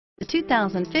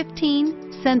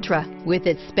2015 Sentra. With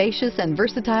its spacious and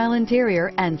versatile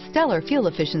interior and stellar fuel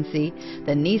efficiency,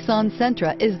 the Nissan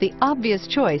Sentra is the obvious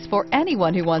choice for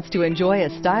anyone who wants to enjoy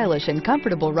a stylish and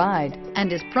comfortable ride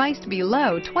and is priced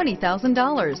below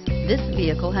 $20,000. This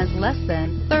vehicle has less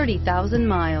than 30,000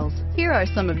 miles. Here are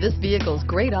some of this vehicle's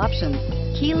great options: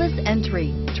 keyless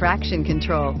entry, traction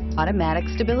control, automatic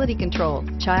stability control,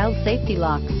 child safety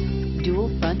locks, dual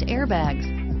front airbags,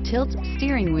 tilt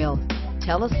steering wheel,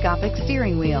 telescopic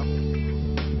steering wheel.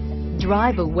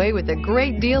 Drive away with a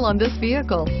great deal on this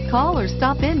vehicle. Call or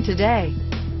stop in today.